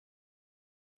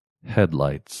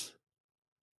Headlights.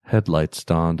 Headlights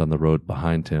dawned on the road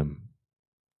behind him.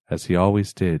 As he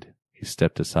always did, he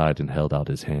stepped aside and held out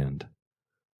his hand.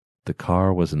 The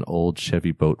car was an old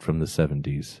Chevy boat from the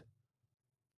 70s.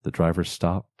 The driver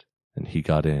stopped, and he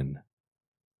got in.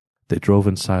 They drove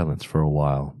in silence for a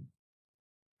while.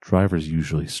 Drivers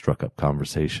usually struck up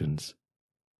conversations,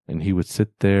 and he would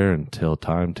sit there until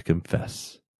time to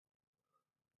confess.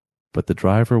 But the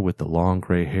driver with the long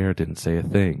gray hair didn't say a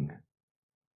thing.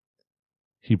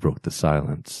 He broke the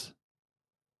silence.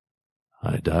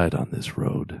 I died on this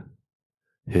road,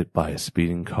 hit by a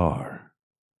speeding car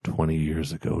 20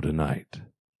 years ago tonight.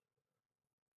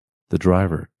 The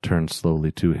driver turned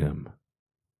slowly to him.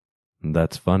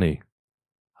 That's funny.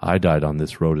 I died on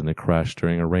this road in a crash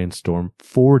during a rainstorm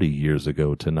 40 years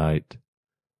ago tonight.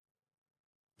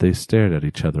 They stared at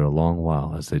each other a long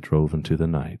while as they drove into the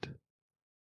night.